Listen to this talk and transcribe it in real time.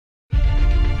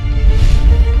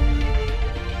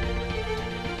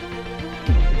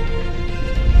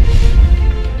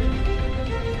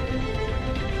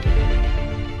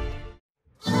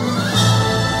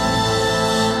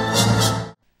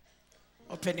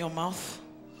your mouth.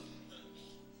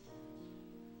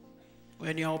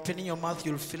 When you're opening your mouth,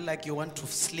 you'll feel like you want to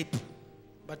sleep,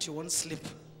 but you won't sleep.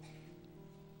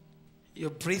 You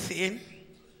breathe in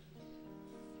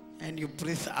and you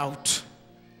breathe out.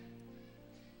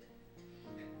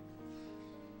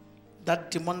 That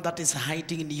demon that is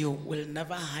hiding in you will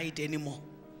never hide anymore.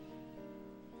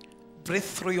 Breathe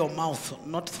through your mouth,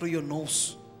 not through your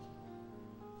nose.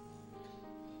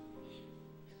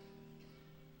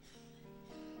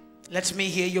 Let me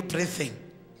hear you breathing.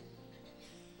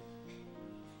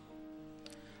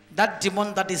 That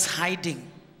demon that is hiding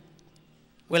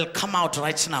will come out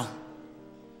right now.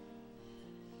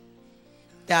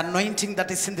 The anointing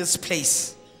that is in this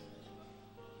place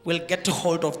will get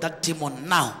hold of that demon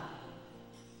now.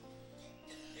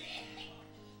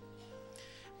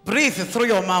 Breathe through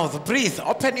your mouth. Breathe.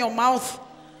 Open your mouth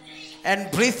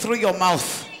and breathe through your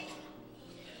mouth.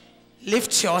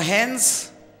 Lift your hands.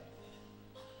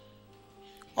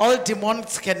 All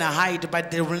demons can hide, but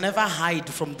they will never hide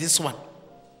from this one.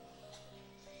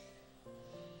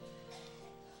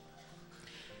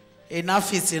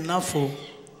 Enough is enough.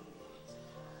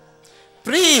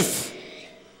 Breathe.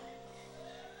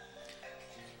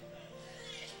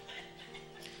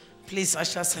 Please,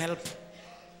 ushers, help.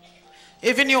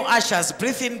 Even you ushers,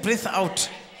 breathe in, breathe out.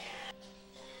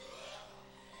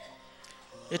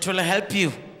 It will help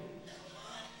you.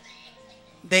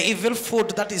 The evil food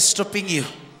that is stopping you.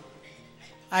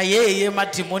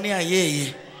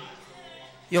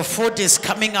 Your food is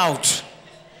coming out.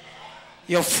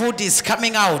 Your food is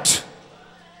coming out.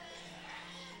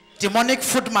 Demonic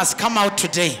food must come out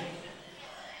today.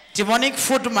 Demonic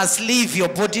food must leave your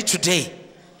body today.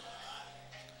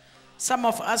 Some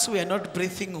of us, we are not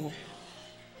breathing.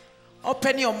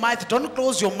 Open your mouth. Don't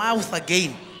close your mouth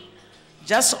again.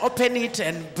 Just open it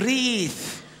and breathe.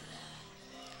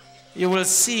 You will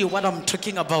see what I'm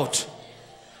talking about.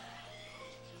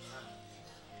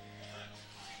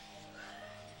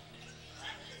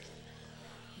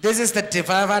 This is the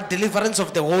deliverance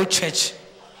of the whole church.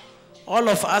 All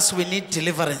of us, we need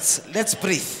deliverance. Let's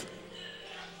breathe.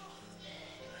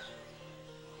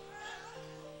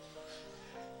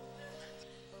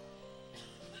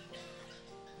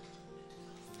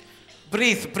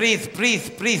 Breathe, breathe,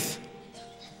 breathe, breathe.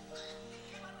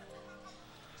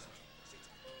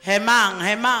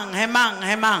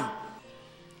 Hemang.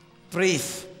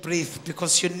 Breathe, breathe,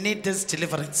 because you need this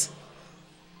deliverance.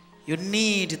 You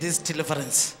need this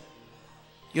deliverance.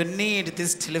 You need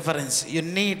this deliverance. You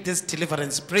need this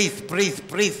deliverance. Breathe, breathe,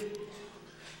 breathe.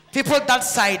 People that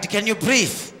side, can you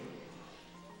breathe?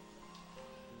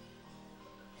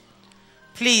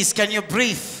 Please, can you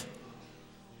breathe?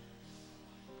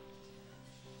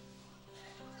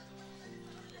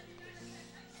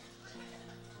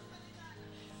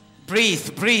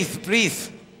 Breathe, breathe, breathe.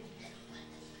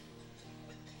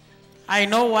 I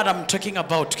know what I'm talking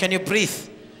about. Can you breathe?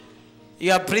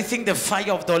 You are breathing the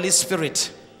fire of the Holy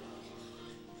Spirit.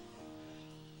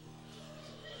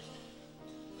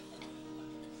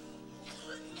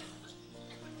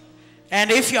 And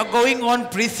if you are going on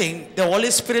breathing, the Holy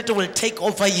Spirit will take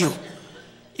over you.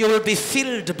 You will be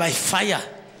filled by fire.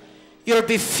 You will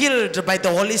be filled by the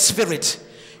Holy Spirit.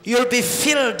 You will be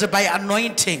filled by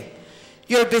anointing.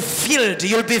 You'll be filled.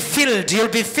 You'll be filled. You'll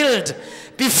be filled.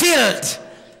 Be filled.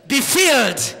 Be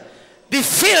filled. Be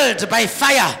filled by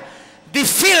fire. Be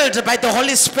filled by the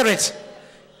Holy Spirit.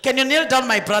 Can you kneel down,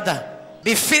 my brother?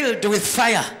 Be filled with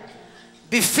fire.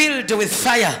 Be filled with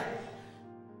fire.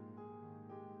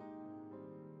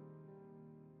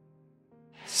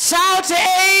 Shout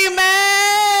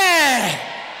amen.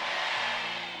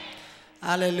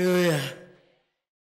 Hallelujah.